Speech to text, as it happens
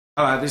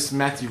This is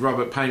Matthew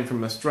Robert Payne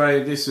from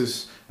Australia. This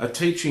is a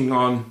teaching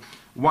on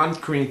 1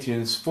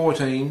 Corinthians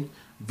 14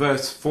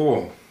 verse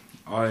 4.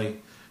 I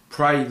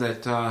pray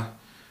that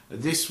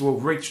this will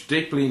reach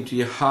deeply into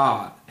your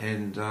heart,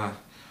 and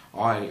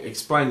I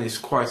explain this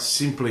quite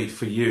simply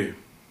for you.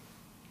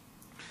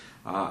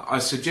 I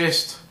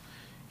suggest,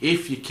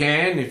 if you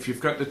can, if you've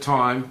got the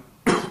time,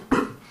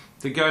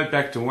 to go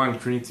back to 1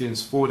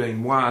 Corinthians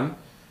 14:1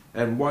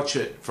 and watch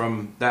it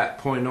from that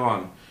point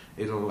on.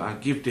 It'll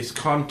give this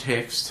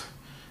context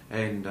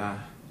and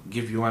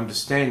give you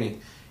understanding.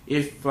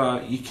 If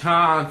you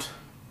can't,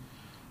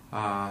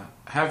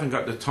 haven't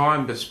got the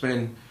time to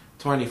spend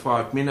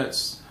 25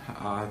 minutes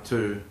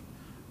to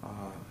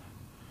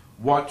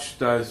watch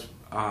those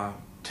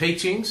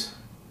teachings,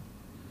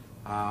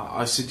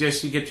 I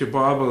suggest you get your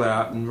Bible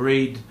out and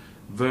read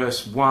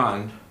verse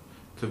 1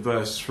 to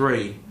verse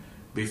 3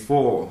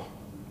 before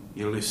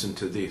you listen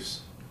to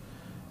this.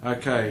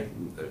 Okay,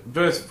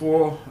 verse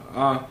 4,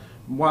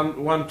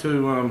 1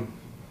 to,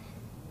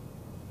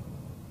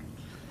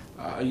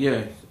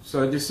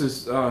 so this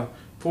is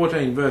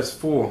 14 verse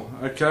 4,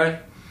 okay?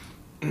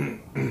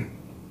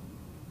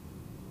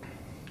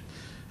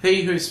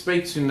 He who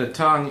speaks in the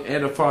tongue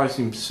edifies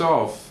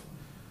himself,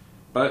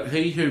 but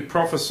he who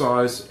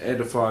prophesies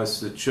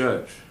edifies the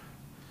church.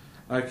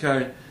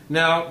 Okay,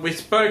 now we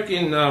spoke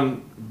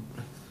in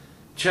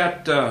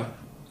chapter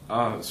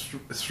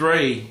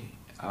 3,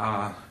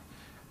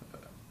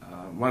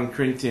 1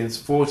 Corinthians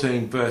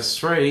 14 verse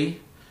 3,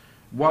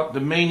 what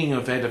the meaning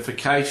of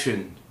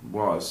edification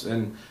was.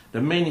 And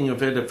the meaning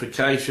of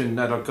edification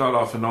that I got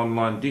off an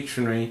online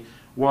dictionary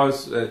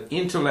was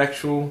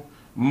intellectual,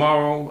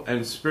 moral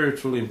and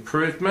spiritual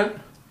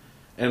improvement,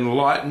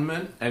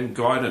 enlightenment and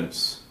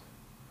guidance.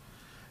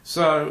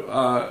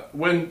 So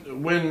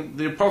when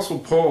the Apostle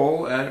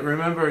Paul,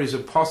 remember he's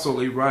apostle,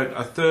 he wrote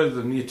a third of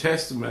the New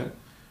Testament,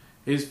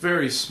 he's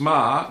very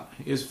smart,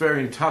 he's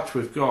very in touch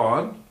with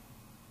God.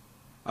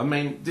 I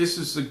mean, this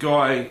is a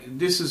guy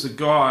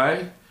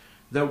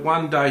that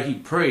one day he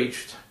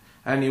preached,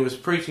 and he was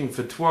preaching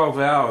for 12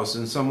 hours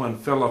and someone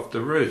fell off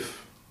the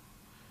roof.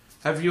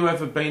 Have you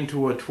ever been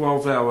to a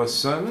 12-hour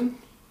sermon?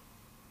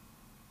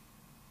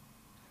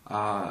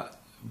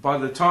 By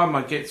the time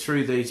I get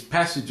through these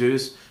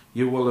passages,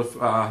 you will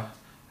have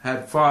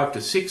had 5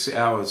 to 6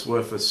 hours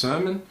worth of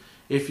sermon.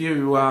 If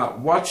you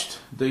watched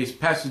these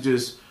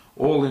passages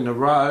all in a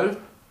row,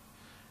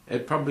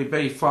 it'd probably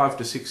be 5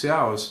 to 6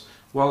 hours.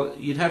 Well,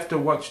 you'd have to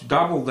watch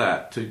double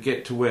that to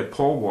get to where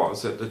Paul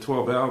was at the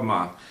 12-hour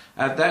mark.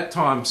 At that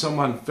time,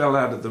 someone fell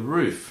out of the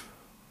roof.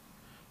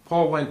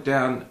 Paul went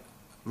down,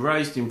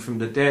 raised him from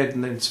the dead,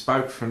 and then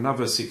spoke for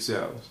another 6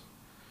 hours.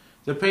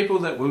 The people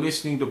that were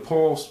listening to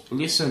Paul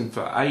listened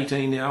for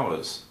 18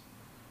 hours.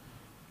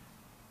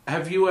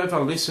 Have you ever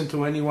listened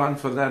to anyone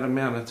for that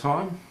amount of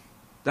time?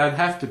 They'd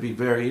have to be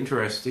very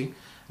interesting.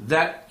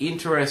 That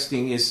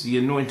interesting is the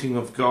anointing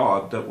of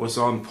God that was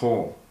on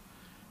Paul.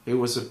 He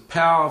was a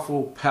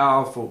powerful,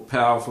 powerful,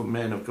 powerful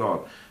man of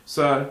God.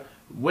 So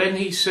when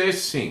he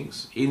says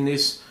things in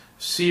this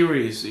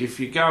series, if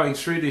you're going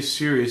through this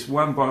series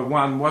one by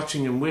one,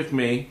 watching them with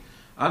me,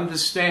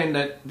 understand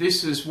that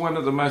this is one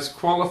of the most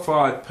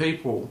qualified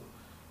people,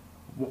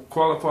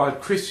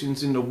 qualified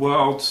Christians in the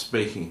world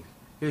speaking.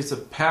 He's a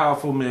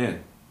powerful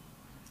man.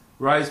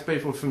 Raised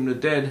people from the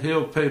dead,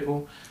 healed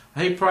people.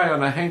 He prayed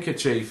on a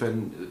handkerchief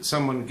and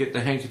someone would get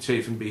the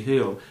handkerchief and be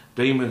healed.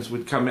 Demons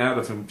would come out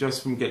of him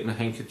just from getting a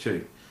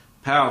handkerchief.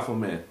 Powerful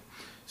man.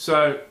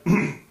 So,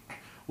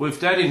 with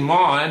that in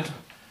mind,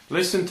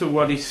 listen to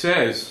what he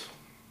says.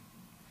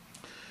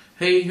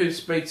 He who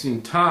speaks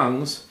in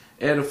tongues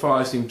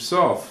edifies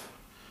himself,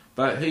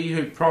 but he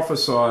who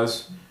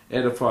prophesies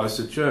edifies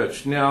the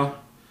church. Now,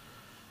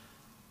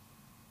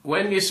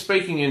 when you're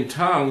speaking in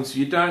tongues,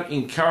 you don't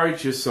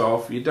encourage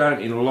yourself, you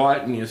don't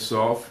enlighten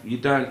yourself, you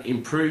don't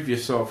improve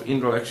yourself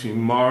intellectually,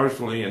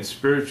 morally and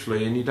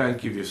spiritually, and you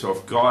don't give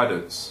yourself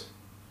guidance.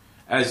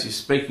 As you're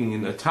speaking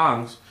in the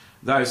tongues,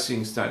 those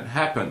things don't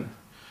happen.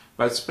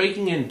 But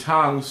speaking in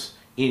tongues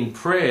in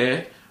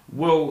prayer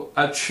will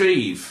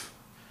achieve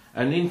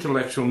an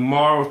intellectual,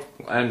 moral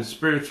and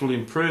spiritual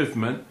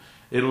improvement.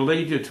 It'll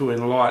lead you to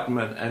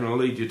enlightenment and it'll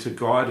lead you to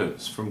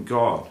guidance from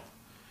God.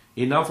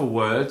 In other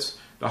words,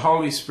 the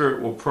Holy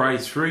Spirit will pray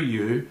through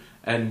you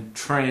and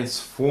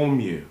transform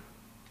you.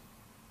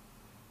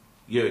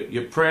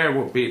 Your prayer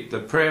will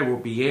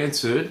be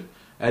answered,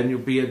 and you'll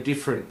be a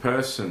different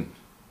person.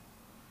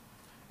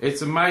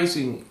 It's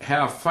amazing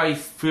how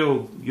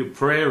faith-filled your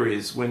prayer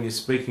is when you're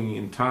speaking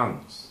in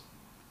tongues.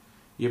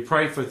 You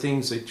pray for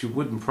things that you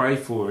wouldn't pray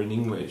for in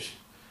English,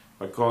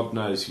 but God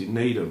knows you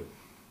need them.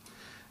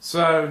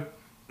 So,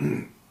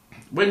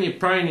 when you're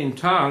praying in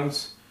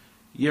tongues,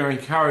 you're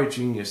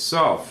encouraging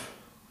yourself.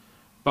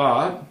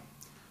 But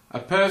a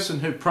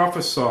person who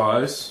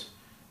prophesies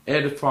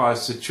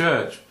edifies the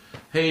church.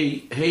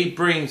 He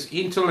brings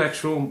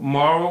intellectual,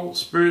 moral,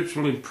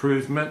 spiritual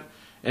improvement,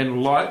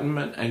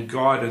 enlightenment and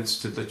guidance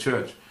to the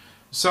church.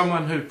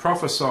 Someone who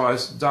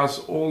prophesies does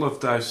all of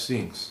those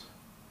things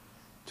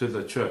to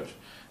the church.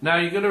 Now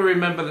you've got to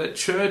remember that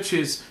church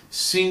is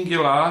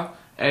singular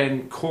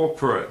and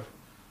corporate.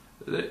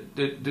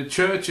 The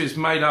church is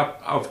made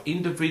up of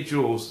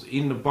individuals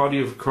in the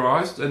body of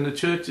Christ, and the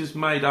church is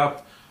made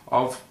up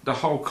of the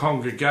whole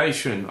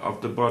congregation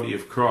of the body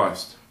of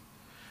Christ.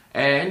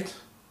 And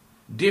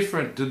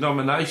different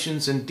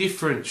denominations and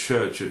different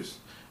churches.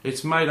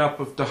 It's made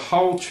up of the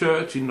whole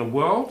church in the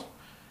world.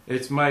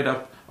 It's made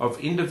up of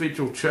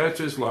individual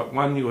churches like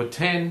one you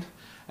attend,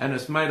 and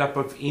it's made up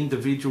of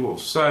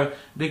individuals. So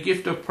the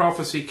gift of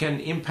prophecy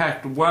can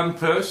impact one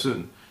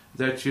person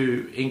that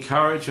you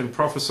encourage and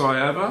prophesy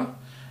over.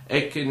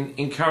 It can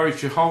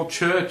encourage your whole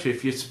church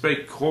if you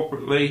speak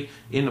corporately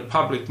in a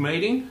public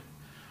meeting,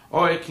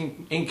 or it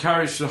can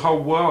encourage the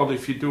whole world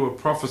if you do a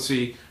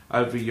prophecy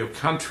over your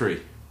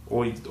country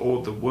or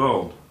the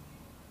world.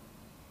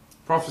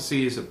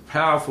 Prophecy is a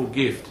powerful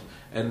gift,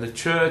 and the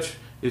church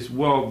is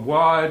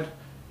worldwide,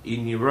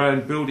 in your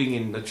own building,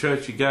 in the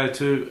church you go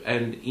to,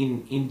 and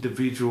in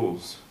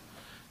individuals.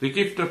 The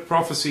gift of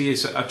prophecy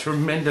is a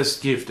tremendous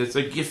gift. It's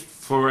a gift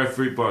for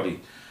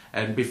everybody.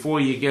 And before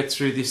you get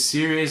through this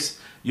series,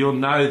 you'll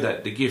know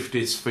that the gift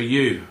is for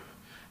you,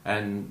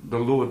 and the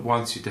Lord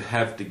wants you to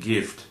have the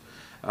gift.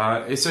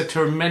 It's a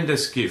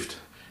tremendous gift.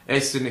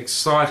 It's an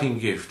exciting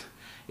gift.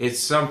 It's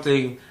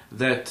something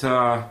that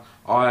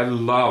I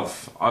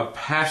love. I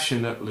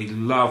passionately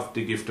love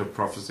the gift of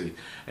prophecy.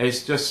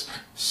 It's just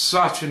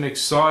such an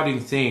exciting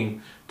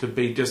thing to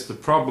be just a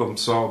problem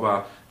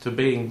solver, to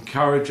be an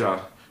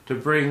encourager, to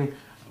bring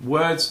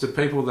words to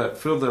people that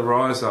fill their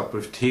eyes up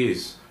with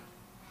tears.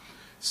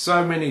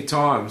 So many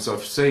times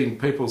I've seen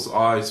people's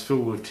eyes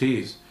filled with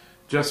tears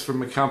just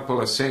from a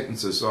couple of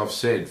sentences I've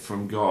said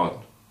from God.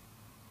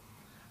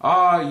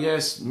 Ah,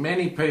 yes,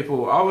 many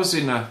people. I was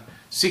in a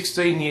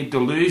 16-year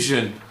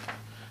delusion,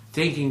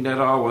 thinking that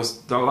I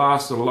was the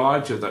last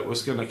Elijah that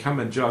was going to come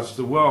and judge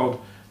the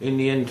world in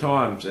the end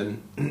times.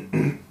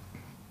 And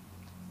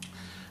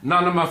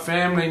none of my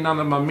family, none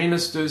of my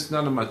ministers,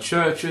 none of my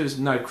churches,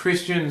 no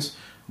Christians,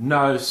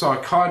 no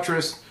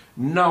psychiatrists,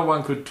 no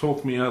one could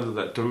talk me out of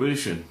that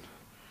delusion.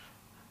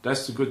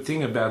 That's the good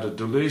thing about a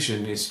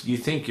delusion, is you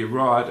think you're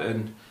right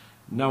and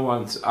no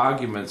one's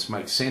arguments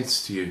make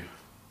sense to you.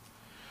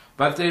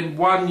 But then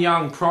one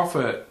young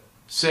prophet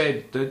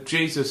said that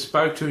Jesus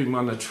spoke to him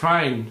on a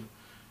train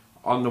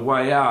on the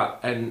way out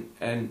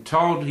and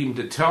told him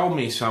to tell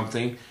me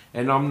something,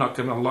 and I'm not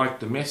going to like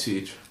the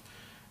message.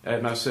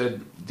 And I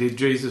said, did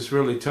Jesus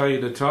really tell you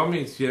to tell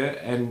me? Yeah,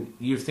 and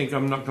you think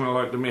I'm not going to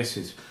like the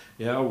message?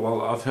 Yeah,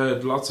 well, I've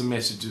heard lots of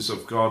messages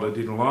of God I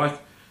didn't like.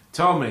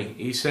 Tell me.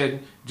 He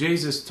said,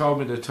 Jesus told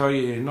me to tell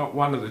you you're not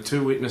one of the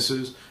two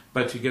witnesses,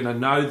 but you're going to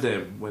know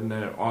them when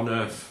they're on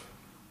earth.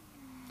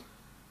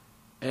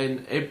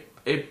 And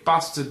it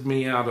busted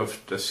me out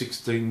of the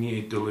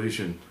 16-year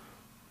delusion.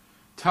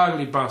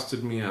 Totally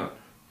busted me out.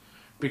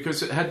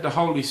 Because it had the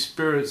Holy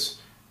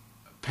Spirit's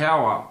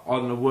power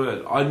on the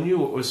word. I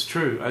knew it was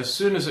true. As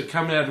soon as it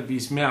came out of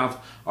his mouth,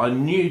 I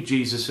knew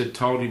Jesus had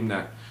told him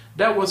that.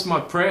 That was my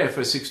prayer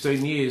for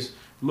 16 years.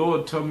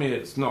 Lord, tell me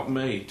it's not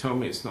me. Tell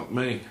me it's not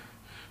me.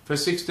 For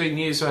 16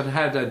 years I'd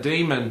had a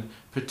demon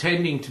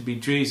pretending to be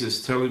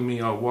Jesus telling me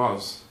I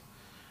was.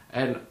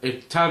 And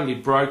it totally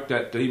broke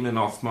that demon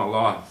off my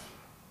life.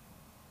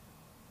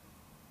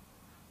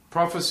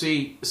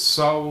 Prophecy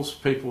solves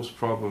people's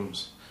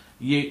problems.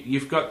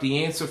 You've got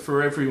the answer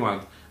for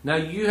everyone. Now,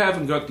 you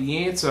haven't got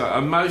the answer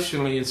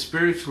emotionally and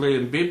spiritually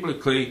and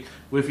biblically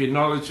with your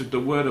knowledge of the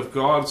Word of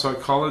God,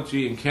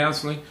 psychology and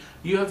counselling.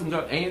 You haven't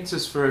got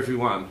answers for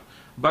everyone.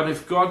 But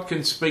if God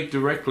can speak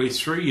directly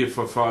through you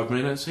for 5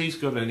 minutes, He's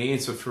got an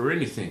answer for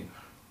anything.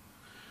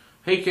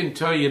 He can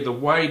tell you the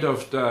weight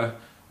of the...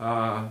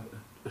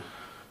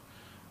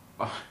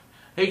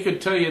 he could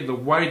tell you the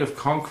weight of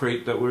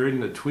concrete that were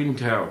in the Twin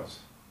Towers.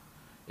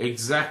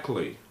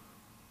 Exactly.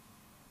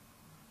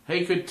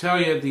 He could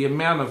tell you the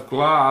amount of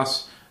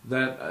glass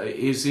that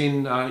is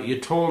in your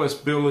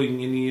tallest building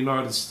in the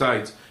United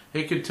States.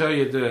 He could tell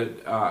you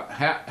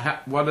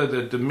what are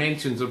the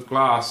dimensions of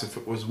glass if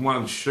it was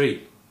one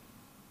sheet.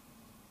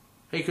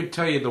 He could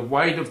tell you the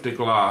weight of the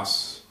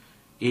glass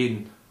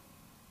in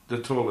the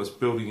tallest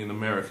building in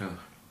America.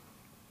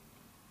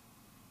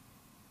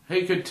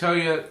 He could tell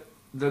you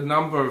the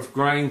number of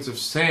grains of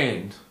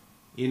sand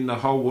in the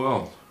whole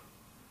world.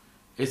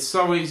 It's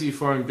so easy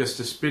for him just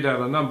to spit out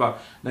a number.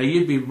 Now,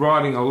 you'd be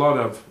writing a lot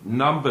of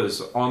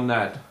numbers on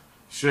that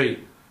sheet,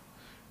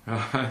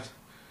 right?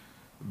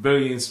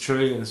 Billions,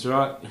 trillions,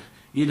 right?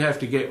 You'd have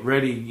to get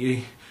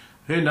ready.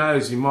 Who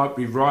knows, you might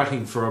be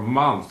writing for a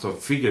month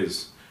of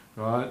figures,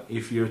 right?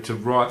 If you were to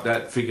write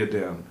that figure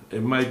down.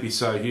 It may be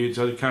so huge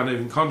I can't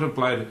even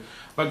contemplate it.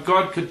 But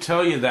God could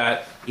tell you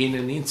that in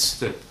an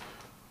instant.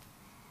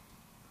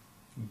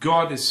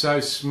 God is so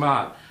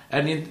smart.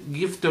 And in the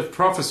gift of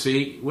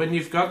prophecy, when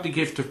you've got the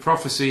gift of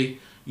prophecy,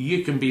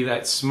 you can be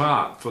that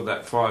smart for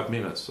that 5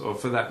 minutes or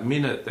for that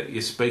minute that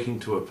you're speaking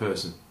to a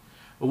person.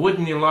 Well,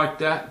 wouldn't you like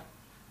that?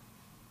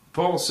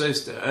 Paul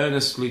says to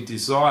earnestly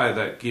desire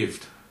that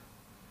gift.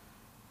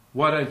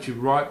 Why don't you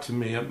write to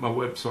me at my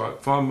website,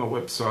 find my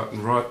website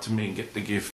and write to me and get the gift.